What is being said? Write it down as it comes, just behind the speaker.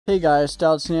Hey guys,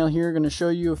 Stout Snail here, going to show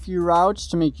you a few routes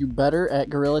to make you better at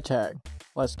gorrila tag.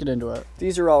 Let's get into it.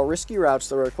 These are all risky routes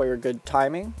that require good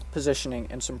timing, positioning,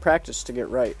 and some practice to get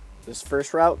right. This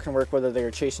first route can work whether they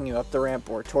are chasing you up the ramp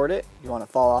or toward it. You want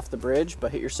to fall off the bridge,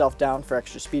 but hit yourself down for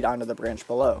extra speed onto the branch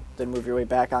below. Then move your way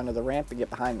back onto the ramp and get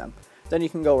behind them. Then you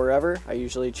can go wherever. I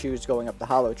usually choose going up the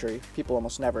hollow tree. People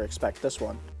almost never expect this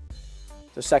one.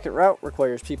 The second route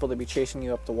requires people to be chasing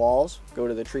you up the walls. Go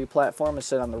to the tree platform and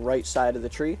sit on the right side of the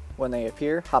tree. When they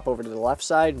appear, hop over to the left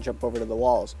side and jump over to the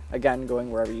walls, again going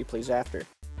wherever you please after.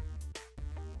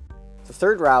 The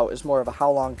third route is more of a how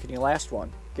long can you last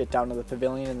one. Get down to the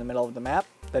pavilion in the middle of the map,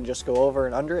 then just go over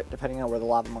and under it depending on where the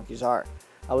lava monkeys are.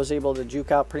 I was able to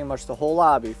juke out pretty much the whole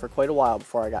lobby for quite a while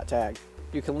before I got tagged.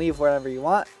 You can leave wherever you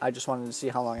want, I just wanted to see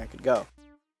how long I could go.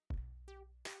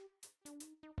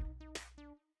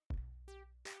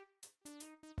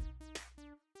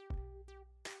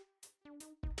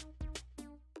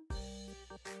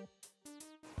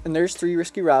 And there's 3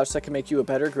 risky routes that can make you a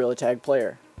better gorrila tag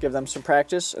player. Give them some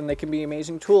practice and they can be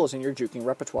amazing tools in your juking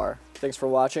repertoire. Thanks for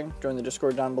watching, join the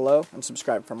Discord down below, and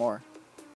subscribe for more.